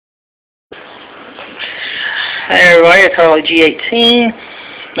Hey everybody, it's Harley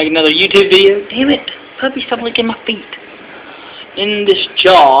G18. Make another YouTube video. Damn it, puppy, stop licking my feet. In this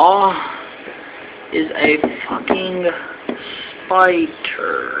jar is a fucking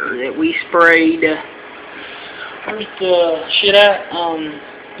spider that we sprayed. Where's the shit at?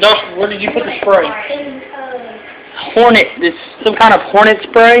 Josh, where did you put the spray? Hornet. This some kind of hornet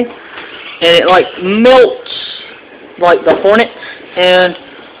spray, and it like melts like the hornets, and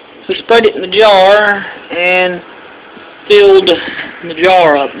we sprayed it in the jar and filled the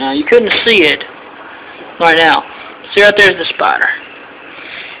jar up. Now, you couldn't see it right now. See, right there's the spider.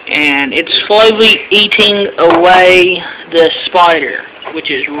 And it's slowly eating away the spider,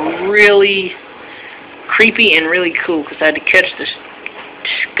 which is really creepy and really cool, because I had to catch this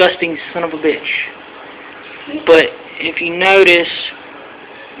disgusting son of a bitch. But if you notice,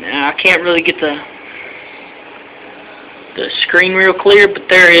 now I can't really get the screen real clear, but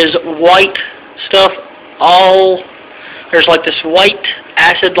there is white stuff there's like this white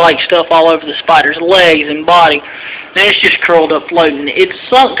acid-like stuff all over the spider's legs and body, and it's just curled up floating. It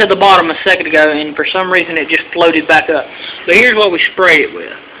sunk to the bottom a second ago, and for some reason it just floated back up. But here's what we sprayed it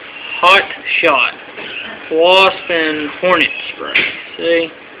with. Hot Shot Wasp and Hornet Spray.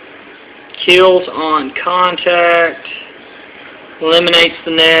 See? Kills on contact, eliminates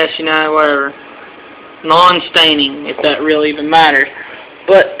the nest, you know, whatever. Non-staining, if that really even matters.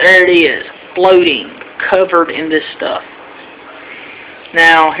 But there it is, floating, covered in this stuff.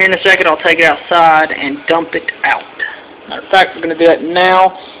 Now, here in a second, I'll take it outside and dump it out. Matter of fact, we're going to do that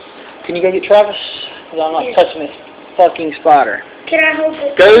now. Can you go get Travis? Because I'm not touching this fucking spider. Can I hold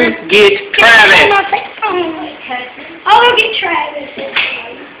it? Go get Travis! I'll go get Travis.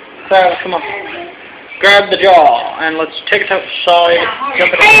 Travis, come on. Grab the jar, and let's take it outside.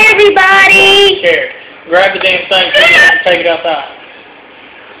 Jump it Hey, everybody! Here. Grab the damn thing and take it outside.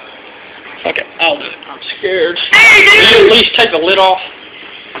 Okay, I'll do it. I'm scared. Hey, Can you at least take the lid off?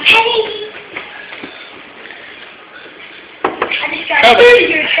 Hey! I just got to do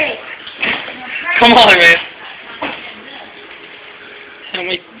your tape. Come on, man. Help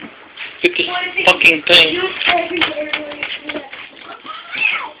me get this fucking thing.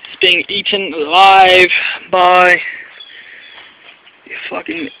 It's being eaten alive by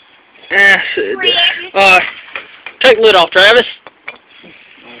fucking acid. Take the lid off, Travis.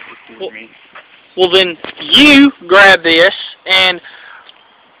 Well, then you grab this and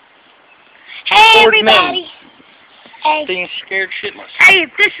hey, everybody. Hey. Being scared shitless. Hey, if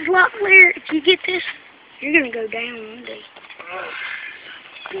this is a lot clearer, if you get this, you're going to go down one day.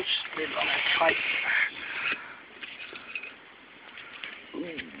 Just lid on that tight.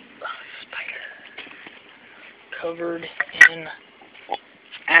 Ooh, spider. Covered in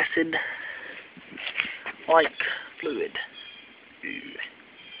acid-like fluid.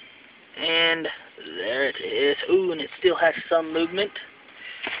 And there it is. Ooh, and it still has some movement.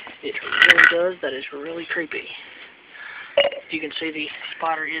 It really does. That is really creepy. You can see the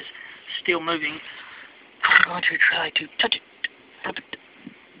spider is still moving. I'm going to try to touch it. Blip it.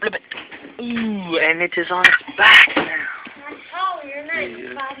 Blip it. Ooh, and it is on its back now. I'm taller.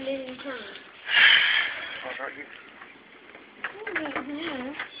 You're not 5 million times.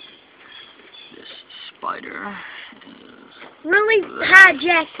 This spider is Really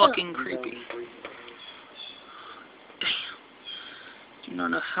hijacked fucking creepy. Do you not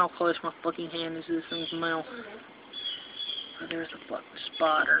know how close my fucking hand is to this thing's mouth? Oh, there's a fucking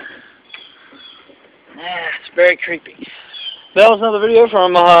spider. It's very creepy. That was another video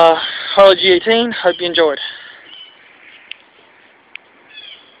from Harley G18. Hope you enjoyed.